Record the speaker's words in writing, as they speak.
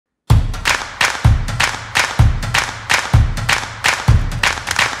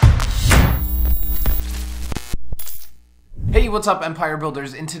What's up, Empire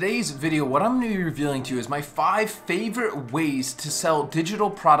Builders? In today's video, what I'm going to be revealing to you is my 5 favorite ways to sell digital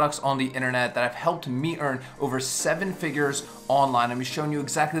products on the internet that have helped me earn over 7 figures online. I'm showing you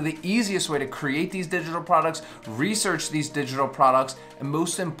exactly the easiest way to create these digital products, research these digital products, and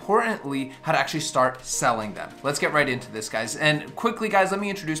most importantly, how to actually start selling them. Let's get right into this, guys. And quickly, guys, let me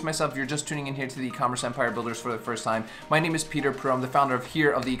introduce myself. If you're just tuning in here to the E-commerce Empire Builders for the first time, my name is Peter Pro. I'm the founder of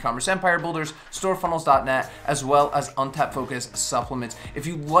the E-commerce Empire Builders, StoreFunnels.net, as well as Untapped Focus Supplements. If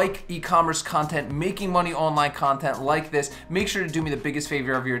you like e-commerce content, making money online content like this, make sure to do me the biggest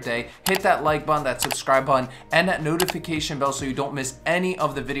favor of your day. Hit that like button, that subscribe button, and that notification bell so you don't miss any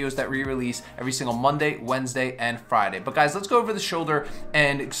of the videos that we release every single Monday, Wednesday, and Friday. But guys, let's go over the shoulder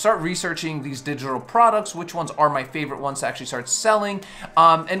and start researching these digital products. Which ones are my favorite ones to actually start selling?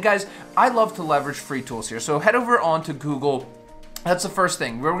 And guys, I love to leverage free tools here. So head over on to Google. That's the first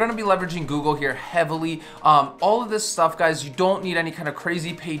thing. We're going to be leveraging Google here heavily. All of this stuff, guys, you don't need any kind of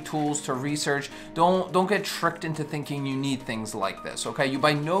crazy paid tools to research. Don't get tricked into thinking you need things like this, okay? You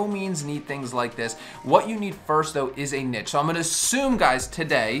by no means need things like this. What you need first, though, is a niche. So I'm going to assume, guys,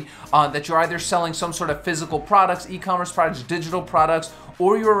 today that you're either selling some sort of physical products, e-commerce products, digital products,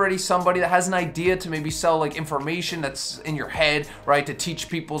 or you're already somebody that has an idea to maybe sell like information that's in your head, right? To teach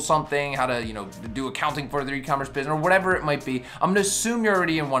people something, how to, do accounting for their e-commerce business or whatever it might be. I'm gonna assume you're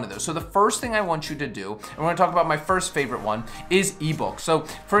already in one of those. So the first thing I want you to do, and we're gonna talk about my first favorite one, is ebooks. So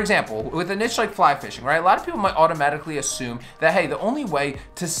for example, with a niche like fly fishing, right? A lot of people might automatically assume that, hey, the only way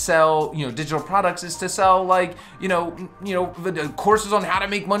to sell, digital products is to sell like, the courses on how to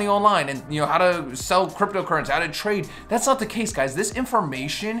make money online and, how to sell cryptocurrency, how to trade. That's not the case, guys. This information,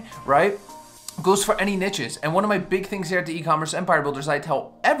 right, goes for any niches. And one of my big things here at the E-commerce Empire Builders I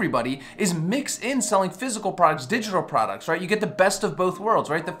tell everybody is mix in selling physical products, digital products, right? You get the best of both worlds,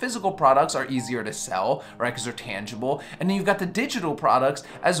 right? The physical products are easier to sell, right? Because they're tangible. And then you've got the digital products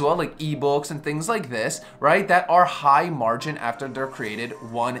as well, like ebooks and things like this, right? That are high margin after they're created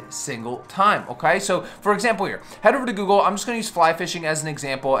one single time, okay? So for example here, head over to Google. I'm just gonna use fly fishing as an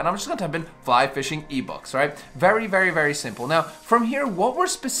example, and I'm just gonna type in fly fishing ebooks, right? Very, very, very simple. Now, from here, what we're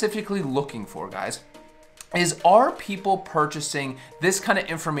specifically looking for, guys, is are people purchasing this kind of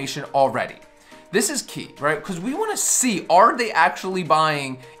information already? This is key, right? Because we want to see, are they actually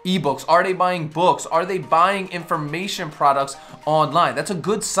buying ebooks? Are they buying books? Are they buying information products online? That's a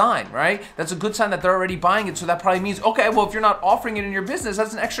good sign, right? That's a good sign that they're already buying it. So that probably means, okay, well, if you're not offering it in your business,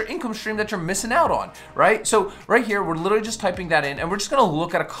 that's an extra income stream that you're missing out on, right? So right here, we're literally just typing that in, and we're just going to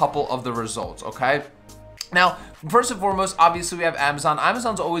look at a couple of the results, okay? Now, first and foremost, obviously we have Amazon.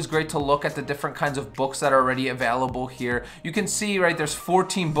 Amazon's always great to look at the different kinds of books that are already available here. You can see, right, there's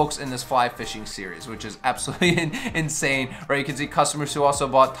 14 books in this fly fishing series, which is absolutely insane, right? You can see customers who also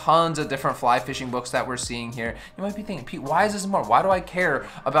bought tons of different fly fishing books that we're seeing here. You might be thinking, Pete, why is this more? Why do I care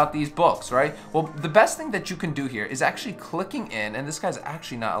about these books, right? Well, the best thing that you can do here is actually clicking in, and this guy's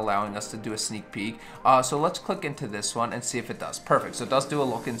actually not allowing us to do a sneak peek. So let's click into this one and see if it does. Perfect, so it does do a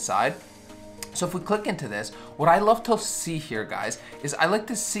look inside. So if we click into this, what I love to see here, guys, is I like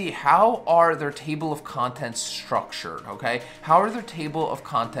to see how are their table of contents structured, okay? How are their table of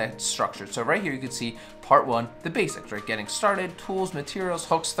contents structured? So right here, you can see part 1, the basics, right? Getting started, tools, materials,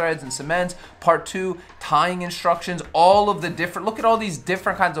 hooks, threads, and cements. Part 2, tying instructions, all of the different, look at all these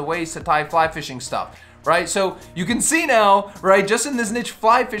different kinds of ways to tie fly fishing stuff, right? So you can see now, right, just in this niche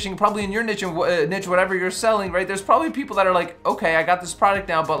fly fishing, probably in your niche, whatever you're selling, right, there's probably people that are like, okay, I got this product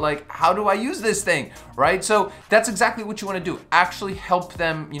now, but like, how do I use this thing, right? So that's exactly what you want to do. Actually help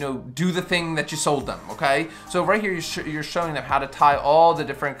them, do the thing that you sold them, okay? So right here, you're showing them how to tie all the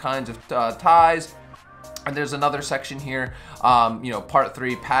different kinds of ties. And there's another section here, part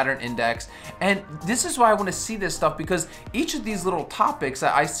 3, pattern index. And this is why I want to see this stuff, because each of these little topics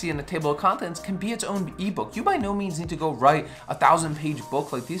that I see in the table of contents can be its own ebook. You by no means need to go write a 1,000-page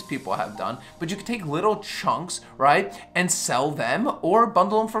book like these people have done, but you can take little chunks, right, and sell them or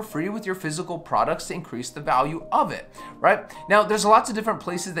bundle them for free with your physical products to increase the value of it, right? Now, there's lots of different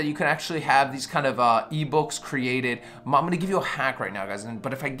places that you can actually have these kind of ebooks created. I'm going to give you a hack right now, guys,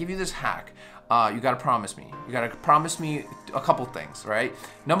 but if I give you this hack, you gotta promise me. You gotta promise me a couple things, right?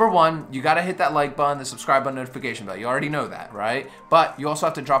 Number 1, you gotta hit that like button, the subscribe button, notification bell. You already know that, right? But you also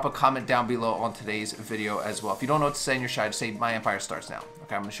have to drop a comment down below on today's video as well. If you don't know what to say and you're shy, just say my empire starts now.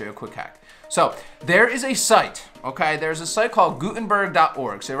 Okay, I'm gonna show you a quick hack. So there is a site, okay? There's a site called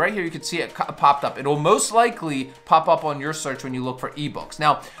Gutenberg.org. So right here, you can see it popped up. It'll most likely pop up on your search when you look for ebooks.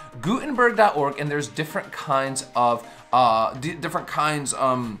 Now, Gutenberg.org, and there's different kinds of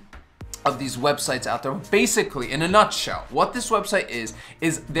of these websites out there. Basically, in a nutshell, what this website is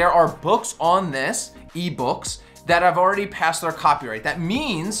there are books on this, ebooks, that have already passed their copyright. That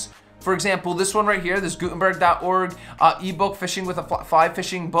means, for example, this one right here, this Gutenberg.org ebook, Fishing with a Fly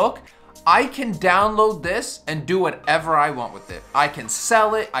Fishing book, I can download this and do whatever I want with it. I can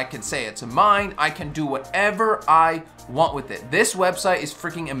sell it, I can say it's mine, I can do whatever I want with it. This website is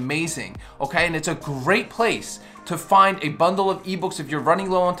freaking amazing, okay? And it's a great place to find a bundle of ebooks if you're running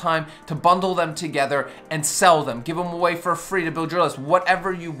low on time, to bundle them together and sell them. Give them away for free to build your list,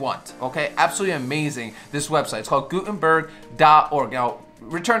 whatever you want, okay? Absolutely amazing, this website. It's called Gutenberg.org. Now,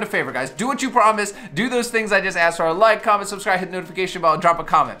 return to favor, guys. Do what you promised. Do those things I just asked for. Like, comment, subscribe, hit the notification bell, drop a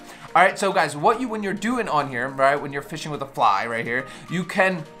comment. All right, so guys, when you're doing on here, right, when you're fishing with a fly right here, you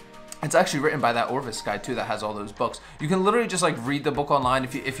can, it's actually written by that Orvis guy too that has all those books. You can literally just like read the book online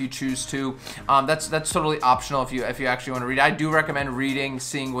if you choose to. That's totally optional if you actually want to read. I do recommend reading,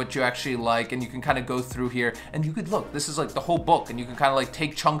 seeing what you actually like, and you can kind of go through here and you could look. This is like the whole book, and you can kind of like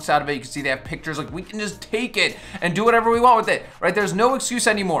take chunks out of it. You can see they have pictures. Like we can just take it and do whatever we want with it, right? There's no excuse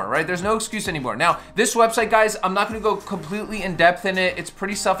anymore, right? There's no excuse anymore. Now this website, guys, I'm not going to go completely in depth in it. It's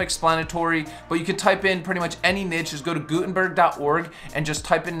pretty self-explanatory, but you can type in pretty much any niche. Just go to Gutenberg.org and just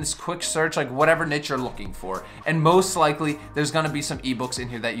type in this quick search, like whatever niche you're looking for, and most likely there's going to be some ebooks in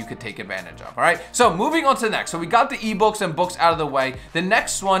here that you could take advantage of. All right, so moving on to the next. So we got the ebooks and books out of the way. The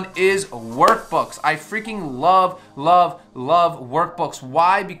next one is workbooks. I freaking love workbooks.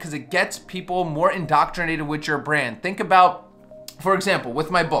 Why? Because it gets people more indoctrinated with your brand. Think about, for example, with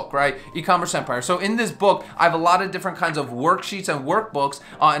my book, right, E-commerce Empire. So in this book, I have a lot of different kinds of worksheets and workbooks,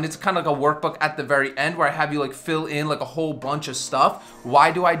 and it's kind of like a workbook at the very end where I have you like fill in like a whole bunch of stuff.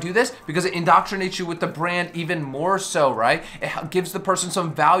 Why do I do this? Because it indoctrinates you with the brand even more so, right? It gives the person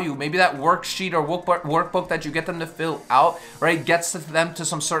some value. Maybe that worksheet or workbook that you get them to fill out, right, gets them to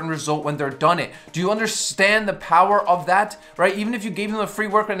some certain result when they're done it. Do you understand the power of that, right? Even if you gave them a free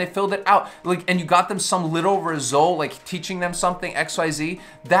work and they filled it out, like, and you got them some little result, like teaching them something, XYZ,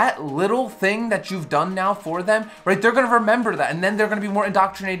 that little thing that you've done now for them, right, they're going to remember that, and then they're going to be more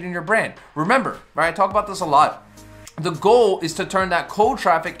indoctrinated in your brand. Remember, right, I talk about this a lot. The goal is to turn that cold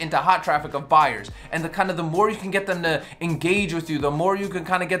traffic into hot traffic of buyers, and the more you can get them to engage with you, the more you can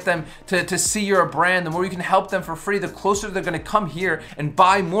kind of get them to see you're a brand, the more you can help them for free, the closer they're going to come here and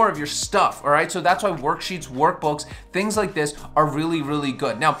buy more of your stuff. All right, so that's why worksheets, workbooks, things like this are really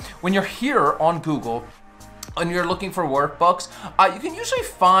good. Now, when you're here on Google and you're looking for workbooks, you can usually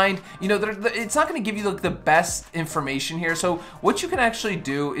find, you know, it's not going to give you like the best information here. So what you can actually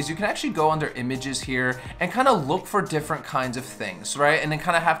do is you can actually go under images here and kind of look for different kinds of things, right? And then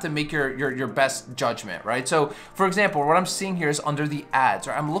kind of have to make your best judgment, right? So for example, what I'm seeing here is under the ads,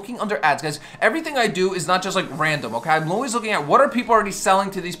 right? I'm looking under ads, guys. Everything I do is not just like random, okay? I'm always looking at what are people already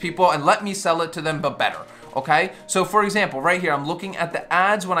selling to these people, and let me sell it to them, but better. Okay, so for example, right here, I'm looking at the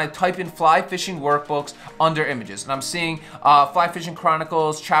ads when I type in fly fishing workbooks under images, and I'm seeing fly fishing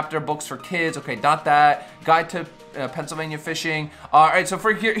chronicles, chapter books for kids. Okay, not that. Guide to Pennsylvania fishing. All right, so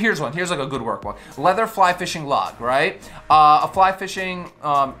for here's one. Here's like a good workbook. Leather fly fishing log, right? A fly fishing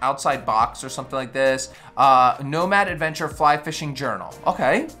outside box or something like this. Nomad adventure fly fishing journal.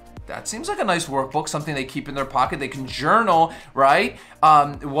 Okay. That seems like a nice workbook, something they keep in their pocket. They can journal, right?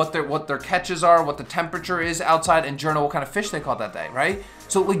 What their catches are, what the temperature is outside, and journal what kind of fish they caught that day, right?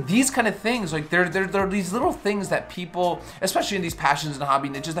 So like these kind of things, like they're these little things that people, especially in these passions and hobby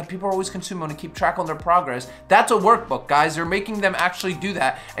niches, that people are always consuming to keep track on their progress. That's a workbook, guys. You're making them actually do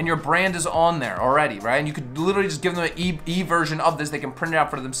that, and your brand is on there already, right? And you could literally just give them an e version of this. They can print it out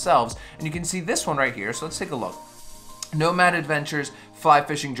for themselves, and you can see this one right here. So let's take a look. Nomad Adventures Fly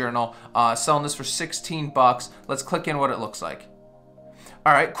Fishing Journal, selling this for 16 bucks. Let's click in what it looks like.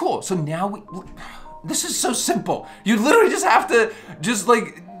 All right, cool. So now this is so simple. You literally just have to just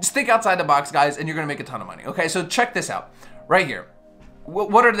think outside the box, guys, and you're gonna make a ton of money. Okay, so check this out right here.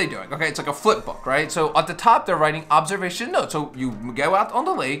 What are they doing? Okay, it's like a flip book, right? So at the top, they're writing observation notes. So you go out on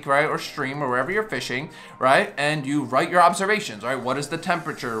the lake, right, or stream, or wherever you're fishing, right, and you write your observations, right? What is the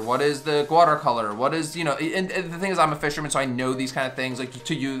temperature? What is the watercolor? What is, you know, and the thing is, I'm a fisherman, so I know these kind of things. Like,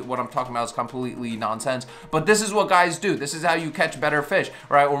 to you, what I'm talking about is completely nonsense, but this is what guys do. This is how you catch better fish,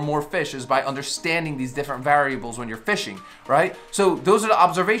 right, or more fish, is by understanding these different variables when you're fishing, right? So those are the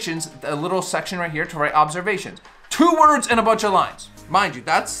observations, a little section right here to write observations. 2 words and a bunch of lines. Mind you,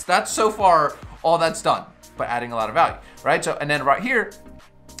 that's so far all that's done, but adding a lot of value, right? So, and then right here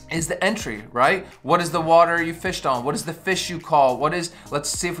is the entry, right? What is the water you fished on? What is the fish you call? What is, let's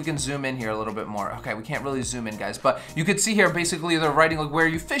see if we can zoom in here a little bit more. Okay, we can't really zoom in, guys, but you could see here, basically they're writing like, where are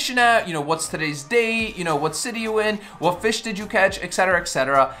you fishing at? You know, what's today's date? You know, what city you in? What fish did you catch? Etc.,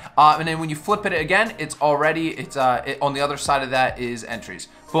 etc. And then when you flip it again, it's already, on the other side of that is entries.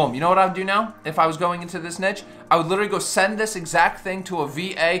 Boom. You know what I would do now if I was going into this niche? I would literally go send this exact thing to a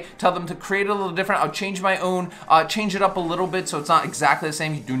VA, tell them to create a little different. I'll change my own, change it up a little bit so it's not exactly the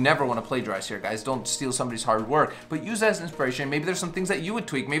same. You do never want to plagiarize here, guys. Don't steal somebody's hard work, but use that as inspiration. Maybe there's some things that you would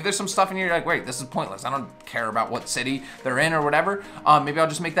tweak. Maybe there's some stuff in here you're like, wait, this is pointless. I don't care about what city they're in or whatever. Maybe I'll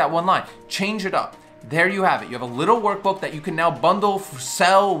just make that one line. Change it up. There you have it. You have a little workbook that you can now bundle,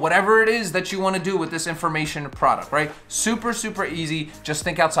 sell, whatever it is that you want to do with this information product, right? Super, super easy. Just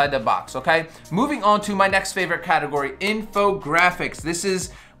think outside the box, okay? Moving on to my next favorite category, infographics. This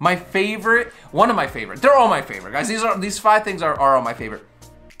is my favorite, one of my favorite. They're all my favorite, guys. These 5 things are all my favorite.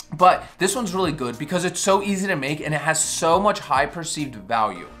 But this one's really good because it's so easy to make and it has so much high perceived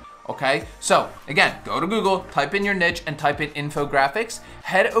value. Okay, so again, go to Google, type in your niche and type in infographics,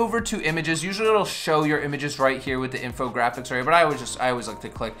 head over to images. Usually it'll show your images right here with the infographics, right? But I always like to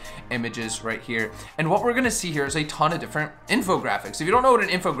click images right here. And what we're gonna see here is a ton of different infographics. If you don't know what an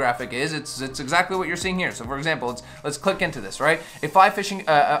infographic is, it's exactly what you're seeing here. So for example, let's click into this, right? A fly fishing,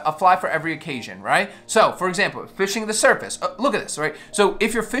 a fly for every occasion, right? So for example, fishing the surface, look at this, right? So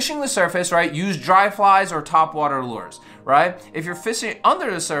if you're fishing the surface, right, use dry flies or top water lures, right? If you're fishing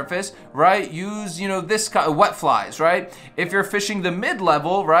under the surface, right, use, this kind of wet flies, right? If you're fishing the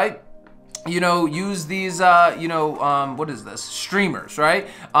mid-level, right, use these, what is this? Streamers, right?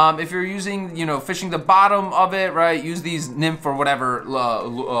 If you're using, fishing the bottom of it, right, use these nymph or whatever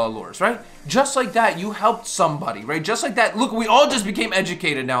lures, right? Just like that, you helped somebody, right? Just like that, look, we all just became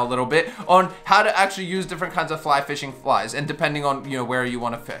educated now a little bit on how to actually use different kinds of fly fishing flies, and depending on, where you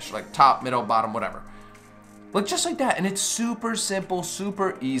want to fish, like top, middle, bottom, whatever. Like just like that, and it's super simple,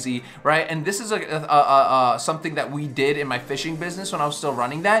 super easy, right? And this is something that we did in my fishing business when I was still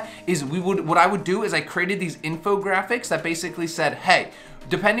running that, is what I would do is I created these infographics that basically said, hey,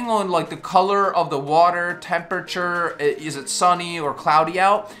 depending on like the color of the water, temperature, is it sunny or cloudy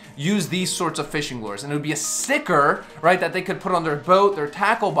out, use these sorts of fishing lures. And it would be a sticker, right, that they could put on their boat, their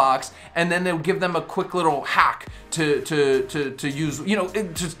tackle box, and then they would give them a quick little hack to use,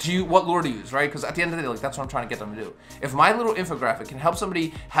 what lure to use, right? Because at the end of the day, like, that's what I'm trying to get them to do. If my little infographic can help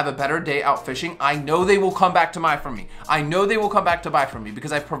somebody have a better day out fishing, I know they will come back to buy from me. I know they will come back to buy from me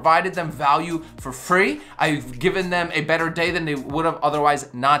because I provided them value for free. I've given them a better day than they would have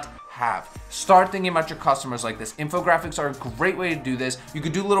otherwise not have. Start thinking about your customers like this. Infographics are a great way to do this. You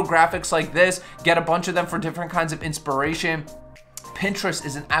could do little graphics like this, get a bunch of them for different kinds of inspiration. Pinterest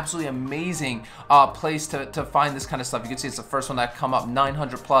is an absolutely amazing place to find this kind of stuff. You can see it's the first one that come up,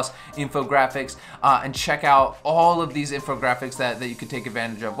 900 plus infographics, and check out all of these infographics that you can take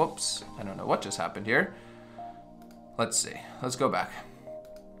advantage of. Whoops, I don't know what just happened here. Let's see, let's go back.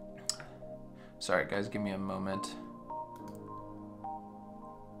 Sorry guys, give me a moment.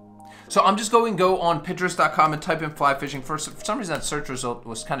 So I'm just going to go on Pinterest.com and type in fly fishing. For some reason that search result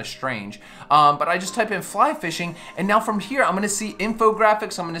was kind of strange. But I just type in fly fishing, and now from here I'm going to see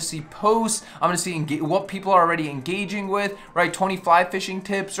infographics, I'm going to see posts, I'm going to see what people are already engaging with, right? 20 fly fishing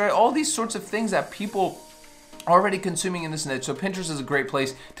tips, right? All these sorts of things that people already consuming in this niche. So Pinterest is a great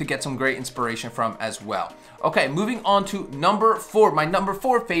place to get some great inspiration from as well. Okay, moving on to number 4. My number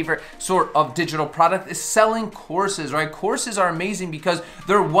 4 favorite sort of digital product is selling courses, right? Courses are amazing because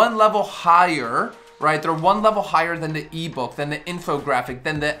they're one level higher, right? They're one level higher than the ebook, than the infographic,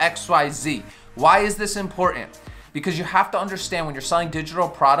 than the XYZ. Why is this important? Because you have to understand when you're selling digital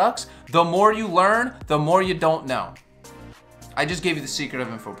products, the more you learn, the more you don't know. I just gave you the secret of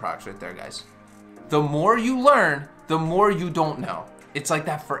info products right there, guys. The more you learn, the more you don't know. It's like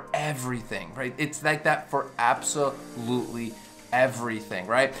that for everything, right? It's like that for absolutely everything,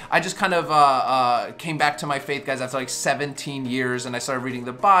 right? I just kind of came back to my faith, guys, after like 17 years, and I started reading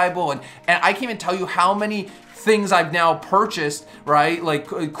the Bible, and I can't even tell you how many things I've now purchased, right? Like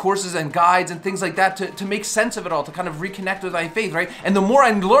courses and guides and things like that to make sense of it all, to kind of reconnect with my faith, right? And the more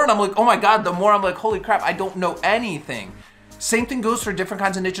I learn, I'm like, oh my God, the more I'm like, holy crap, I don't know anything. Same thing goes for different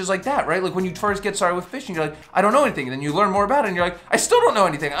kinds of niches like that, right? Like when you first get started with fishing, you're like, I don't know anything. And then you learn more about it and you're like, I still don't know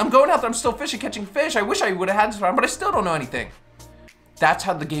anything. I'm going out there, I'm still fishing, catching fish. I wish I would have had this time, but I still don't know anything. That's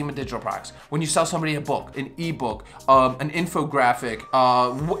how the game of digital products. When you sell somebody a book, an ebook, an infographic,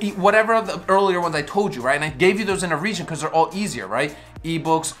 whatever of the earlier ones I told you, right? And I gave you those in a region because they're all easier, right?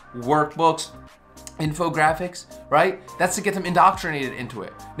 Ebooks, workbooks, infographics, right? That's to get them indoctrinated into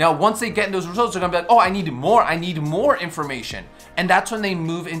it. Now, once they get those results, they're gonna be like, oh, I need more information. And that's when they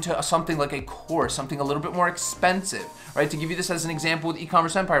move into something like a course, something a little bit more expensive, right? To give you this as an example with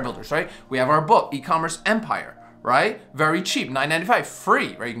e-commerce empire builders, right? We have our book, E-commerce Empire, right? Very cheap, $9.95,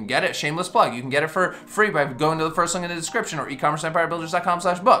 free, right? You can get it, shameless plug. You can get it for free by going to the first link in the description or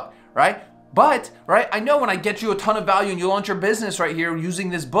ecommerceempirebuilders.com/book, right? But, right, I know when I get you a ton of value and you launch your business right here using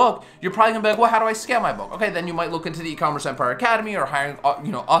this book, you're probably gonna be like, well, how do I scale my book? Okay, then you might look into the E-commerce Empire Academy or hiring,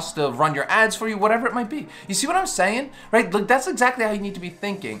 us to run your ads for you, whatever it might be. You see what I'm saying, right? Like, that's exactly how you need to be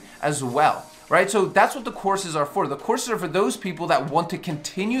thinking as well. Right? So that's what the courses are for. The courses are for those people that want to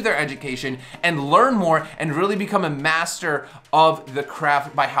continue their education and learn more and really become a master of the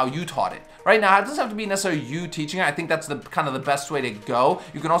craft by how you taught it. Right now, it doesn't have to be necessarily you teaching it. I think that's the kind of the best way to go.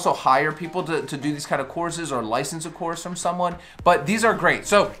 You can also hire people to do these kind of courses or license a course from someone, but these are great.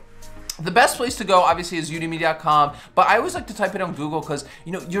 So the best place to go, obviously, is udemy.com, but I always like to type it on Google because,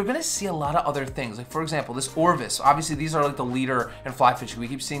 you're gonna see a lot of other things. Like, for example, this Orvis. Obviously, these are like the leader in fly fishing. We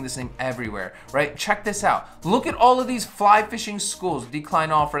keep seeing this name everywhere, right? Check this out. Look at all of these fly fishing schools,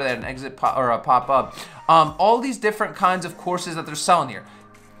 decline offer, that an exit or a pop up. All these different kinds of courses that they're selling here.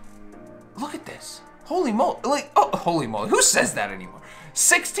 Look at this. Holy moly. Like, oh, holy moly. Who says that anymore?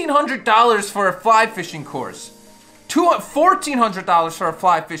 $1,600 for a fly fishing course. $1,400 for a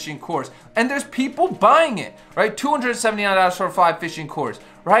fly fishing course, and there's people buying it, right? $279 for a fly fishing course,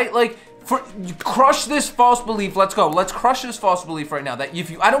 right? Like, you crush this false belief. Let's go. Let's crush this false belief right now that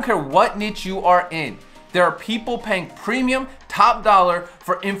I don't care what niche you are in, there are people paying premium, top dollar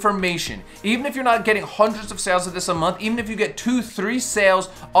for information. Even if you're not getting hundreds of sales of this a month, even if you get 2-3 sales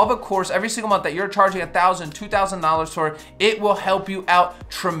of a course every single month that you're charging $1,000, $2,000 for, it will help you out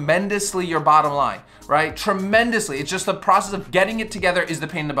tremendously, your bottom line, right? Tremendously. It's just the process of getting it together is the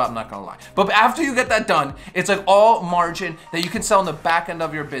pain in the butt, I'm not gonna lie. But after you get that done, it's like all margin that you can sell in the back end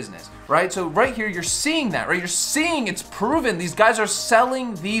of your business, right? So right here, you're seeing that, right? You're seeing it's proven. These guys are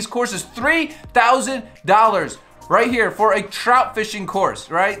selling these courses, $3,000 right here for a trout fishing course,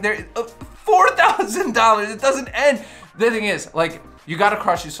 right? They're $4,000. It doesn't end. The thing is, like, you gotta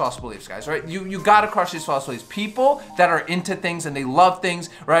crush these false beliefs, guys, right? You gotta crush these false beliefs. People that are into things and they love things,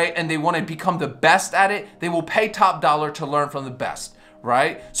 right? And they wanna become the best at it, they will pay top dollar to learn from the best,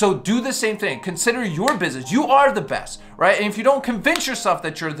 right? So do the same thing. Consider your business. You are the best, right? And if you don't convince yourself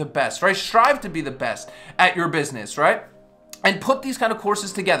that you're the best, right? Strive to be the best at your business, right? And put these kind of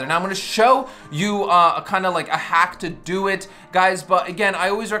courses together. Now I'm gonna show you a kind of like a hack to do it, guys. But again, I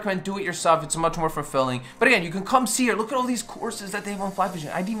always recommend do it yourself. It's much more fulfilling. But again, you can come see here. Look at all these courses that they have on fly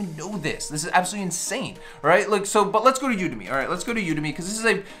fishing. I didn't even know this. This is absolutely insane, right? Like, so, but let's go to Udemy. All right, let's go to Udemy because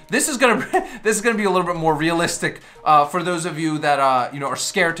this is gonna be a little bit more realistic for those of you that are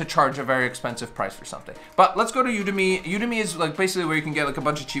scared to charge a very expensive price for something. But let's go to Udemy. Udemy is like basically where you can get like a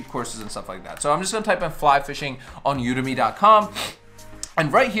bunch of cheap courses and stuff like that. So I'm just gonna type in fly fishing on udemy.com.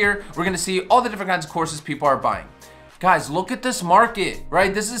 And right here, we're gonna see all the different kinds of courses people are buying. Guys, look at this market,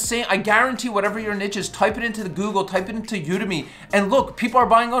 right? This is saying, I guarantee whatever your niche is, type it into the Google, type it into Udemy, and look, people are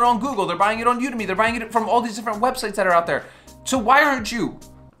buying it on Google, they're buying it on Udemy, they're buying it from all these different websites that are out there. So why aren't you?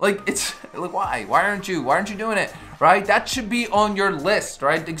 Like, it's like, why? Why aren't you? Why aren't you doing it, right? That should be on your list,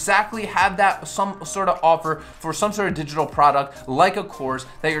 right? Exactly, have that some sort of offer for some sort of digital product, like a course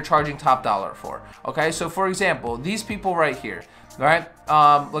that you're charging top dollar for, okay? So for example, these people right here, right?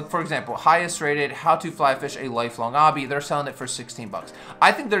 Like for example, highest rated how to fly fish a lifelong hobby. They're selling it for 16 bucks.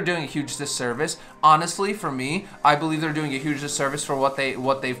 I think they're doing a huge disservice. Honestly, for me, I believe they're doing a huge disservice for what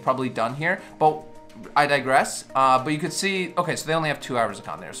they've probably done here. But I digress. But you could see, okay, so they only have 2 hours of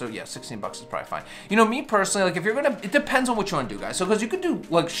content there. So yeah, 16 bucks is probably fine. Me personally, like if you're gonna, it depends on what you want to do, guys. So because you could do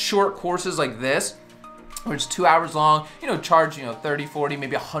like short courses like this, where it's 2 hours long, charge, 30, 40,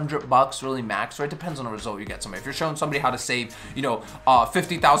 maybe $100 really max, right? Depends on the result you get. If you're showing somebody how to save,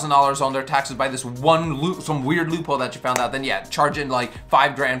 $50,000 on their taxes by this some weird loophole that you found out, then yeah, charging like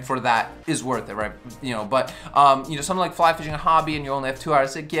 $5,000 for that is worth it, right? But something like fly fishing a hobby and you only have 2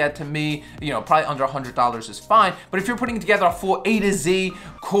 hours, like, yeah, to me, probably under $100 is fine. But if you're putting together a full A to Z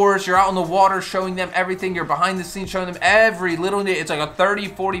course, you're out on the water showing them everything, you're behind the scenes showing them every little, it's like a 30,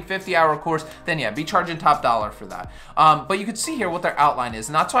 40, 50 hour course, then yeah, be charging top dollar for that. But you can see here what their outline is,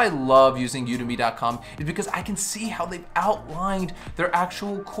 and that's why I love using udemy.com, is because I can see how they've outlined their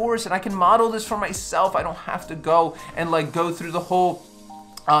actual course, and I can model this for myself. I don't have to go and like go through the whole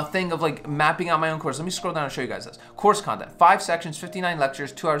thing of like mapping out my own course. Let me scroll down and show you guys this. Course content, 5 sections, 59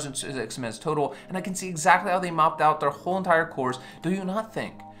 lectures, 2 hours and 6 minutes total, and I can see exactly how they mapped out their whole entire course. Do you not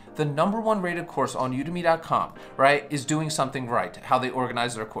think the #1 rated course on udemy.com, right, is doing something right, how they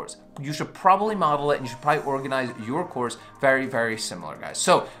organize their course? You should probably model it, and you should probably organize your course very, very similar, guys.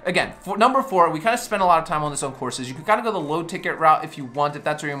 So again, for number 4, we kind of spend a lot of time on this on courses. You can kind of go the low ticket route if you want, if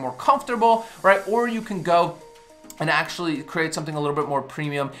that's where you're more comfortable, right? Or you can go and actually create something a little bit more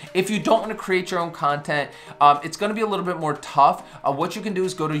premium. If you don't want to create your own content, it's going to be a little bit more tough. What you can do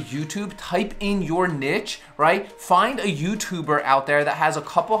is go to YouTube, type in your niche, right? Find a YouTuber out there that has a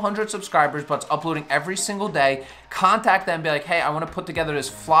couple hundred subscribers but's uploading every single day. Contact them, be like, hey, I want to put together this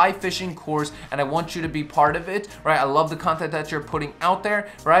fly fishing course and I want you to be part of it, right? I love the content that you're putting out there,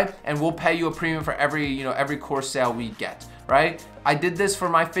 right? And we'll pay you a premium for every course sale we get, right? I did this for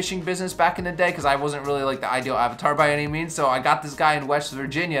my fishing business back in the day because I wasn't really like the ideal avatar by any means. So I got this guy in West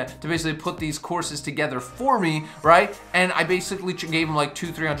Virginia to basically put these courses together for me, right? And I basically gave him like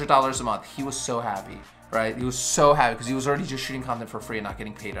 $200-300 a month. He was so happy, right? He was so happy because he was already just shooting content for free and not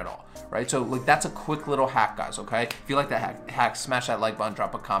getting paid at all, right? So like that's a quick little hack, guys, okay? If you like that hack, smash that like button,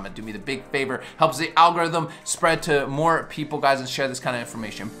 drop a comment, do me the big favor, helps the algorithm spread to more people, guys, and share this kind of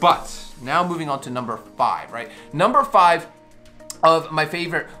information. But now moving on to number 5, right? Number 5 of my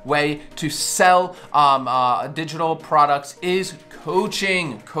favorite way to sell digital products is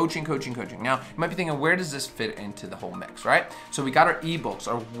coaching. Now, you might be thinking, where does this fit into the whole mix, right? So we got our ebooks,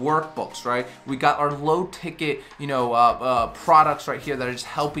 our workbooks, right? We got our low ticket, products right here that are just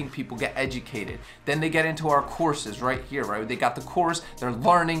helping people get educated. Then they get into our courses right here, right? They got the course, they're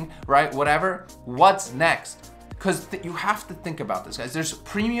learning, right? Whatever. What's next? Because you have to think about this, guys. There's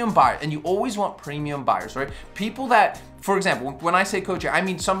premium buyers, and you always want premium buyers, right? People that, for example, when I say coaching, I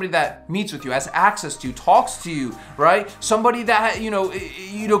mean somebody that meets with you, has access to you, talks to you, right? Somebody that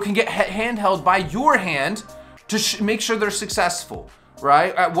can get handheld by your hand to make sure they're successful,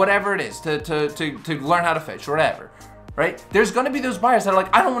 right? At whatever it is, to learn how to fish, or whatever, right? There's gonna be those buyers that are like,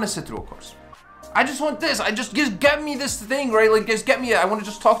 I don't want to sit through a course. I just want this. I just get me this thing, right? Like, just get me. I want to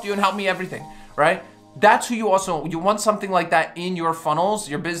just talk to you and help me everything, right? That's who you want something like that in your funnels,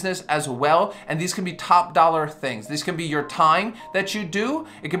 your business as well. And these can be top dollar things. These can be your time that you do.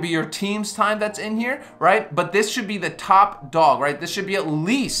 It could be your team's time that's in here, right? But this should be the top dog, right? This should be at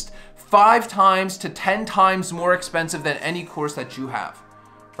least 5 times to 10 times more expensive than any course that you have,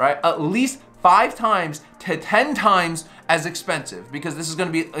 right? At least 5 times to 10 times as expensive, because this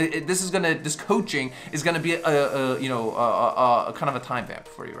coaching is gonna be a kind of a time vamp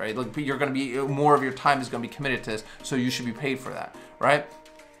for you, right? Like, you're gonna be, more of your time is gonna be committed to this, so you should be paid for that, right?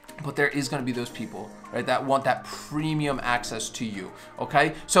 But there is gonna be those people, right, that want that premium access to you,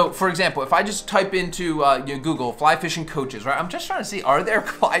 okay? So for example, if I just type into Google fly fishing coaches, right? I'm just trying to see, are there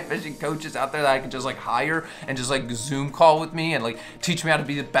fly fishing coaches out there that I can just like hire and just like Zoom call with me and like teach me how to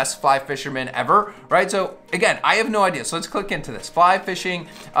be the best fly fisherman ever, right? So again, I have no idea. So let's click into this. Fly Fishing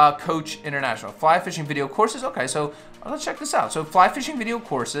Coach International. Fly fishing video courses. Okay, so let's check this out. So fly fishing video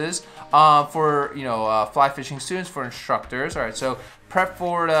courses for fly fishing students, for instructors. All right, so prep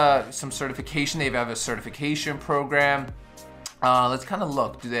for some certification. They have a certification program. Let's kind of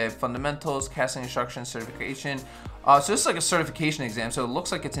look. Do they have fundamentals, casting instruction, certification? So this is like a certification exam. So it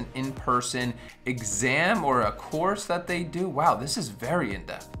looks like it's an in-person exam or a course that they do. Wow, this is very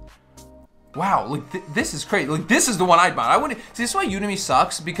in-depth. Wow, like this is crazy. Like, this is the one I'd buy. I wouldn't see. This is why Udemy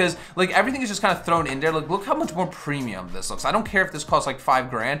sucks, because like everything is just kind of thrown in there. Like, look how much more premium this looks. I don't care if this costs like $5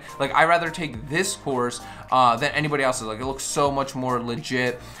 grand. Like, I'd rather take this course than anybody else's. Like, it looks so much more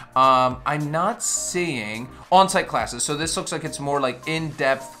legit. I'm not seeing on-site classes, so this looks like it's more like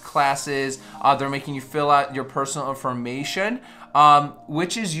in-depth classes. They're making you fill out your personal information.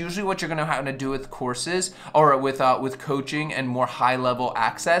 Which is usually what you're gonna have to do with courses or with coaching and more high-level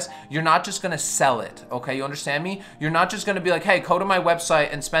access. You're not just gonna sell it, okay? You understand me? You're not just gonna be like, hey, go to my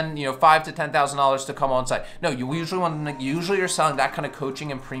website and spend $5,000 to $10,000 to come on site. No, you usually you're selling that kind of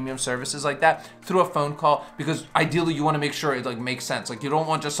coaching and premium services like that through a phone call, because ideally you want to make sure it like makes sense. Like, you don't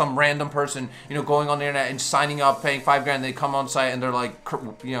want just some random person going on the internet and signing up, paying $5 grand, they come on site and they're like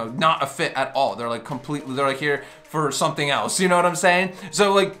not a fit at all. They're like they're like here for something else, you know what I'm saying?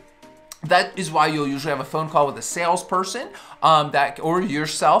 So like, that is why you'll usually have a phone call with a salesperson or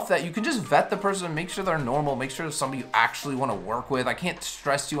yourself, that you can just vet the person and make sure they're normal, make sure they're somebody you actually want to work with. I can't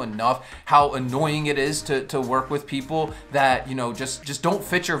stress to you enough how annoying it is to work with people that just don't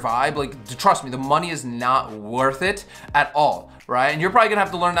fit your vibe. Like, trust me, the money is not worth it at all. Right? And you're probably gonna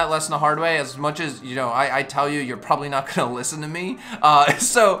have to learn that lesson the hard way. As much as I tell you, you're probably not gonna listen to me.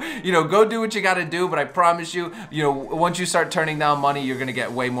 So go do what you gotta do. But I promise you, once you start turning down money, you're gonna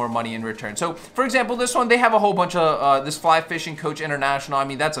get way more money in return. So for example, this one, they have a whole bunch of this Fly Fishing Coach International. I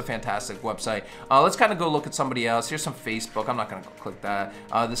mean, that's a fantastic website. Let's kind of go look at somebody else. Here's some Facebook. I'm not gonna click that.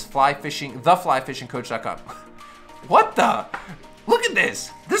 This theflyfishingcoach.com. What the? Look at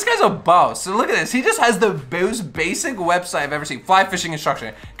this. This guy's a boss. So look at this. He just has the most basic website I've ever seen. Fly fishing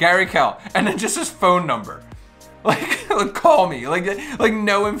instruction, Gary Kell, and then just his phone number. Like call me. Like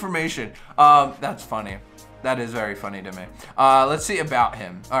no information. That's funny. That is very funny to me. Let's see about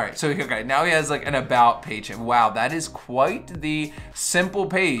him. All right, so okay, now he has like an about page. Wow, that is quite the simple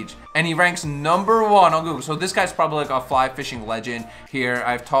page. And he ranks #1 on Google. So this guy's probably like a fly fishing legend here.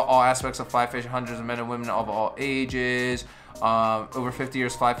 I've taught all aspects of fly fishing, hundreds of men and women of all ages. Over 50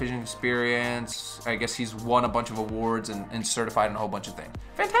 years fly fishing experience. I guess he's won a bunch of awards and certified in a whole bunch of things.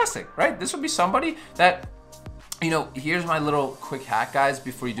 Fantastic, right? This would be somebody that, you know, here's my little quick hack, guys,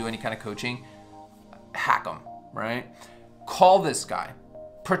 before you do any kind of coaching. Hack them, right? Call this guy.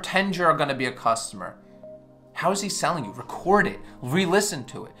 Pretend you're gonna be a customer. How is he selling you? Record it, re-listen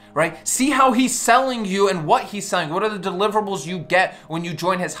to it, right? See how he's selling you and what he's selling. What are the deliverables you get when you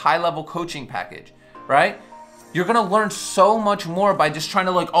join his high-level coaching package, right? You're gonna learn so much more by just trying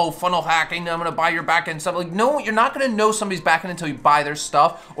to like, oh, funnel hacking, I'm gonna buy your backend stuff. Like, no, you're not gonna know somebody's backend until you buy their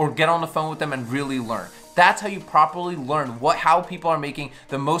stuff or get on the phone with them and really learn. That's how you properly learn how people are making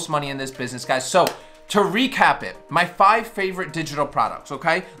the most money in this business, guys. So, to recap it, my 5 favorite digital products,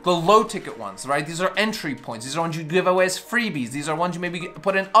 okay? The low ticket ones, right? These are entry points. These are ones you give away as freebies. These are ones you maybe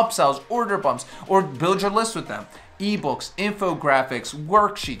put in upsells, order bumps, or build your list with them. Ebooks, infographics,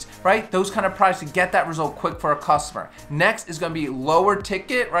 worksheets, right? Those kind of products to get that result quick for a customer. Next is gonna be lower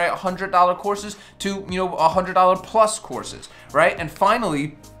ticket, right? $100 courses to, you know, $100 plus courses, right? And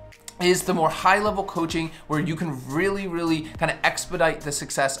finally, is the more high-level coaching where you can really kind of expedite the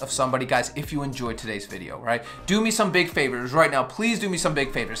success of somebody. Guys, if you enjoyed today's video, right? Do me some big favors right now. Please do me some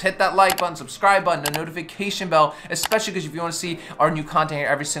big favors. Hit that like button, subscribe button, the notification bell, especially because if you want to see our new content here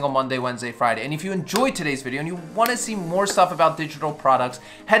every single Monday, Wednesday, Friday. And if you enjoyed today's video and you want to see more stuff about digital products,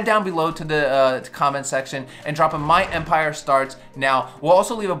 head down below to the comment section and drop in My Empire Starts Now. We'll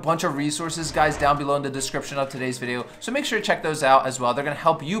also leave a bunch of resources, guys, down below in the description of today's video. So make sure to check those out as well. They're going to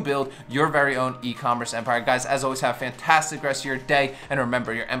help you build your very own e-commerce empire. Guys, as always, have a fantastic rest of your day, and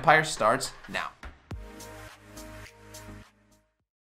remember, your empire starts now.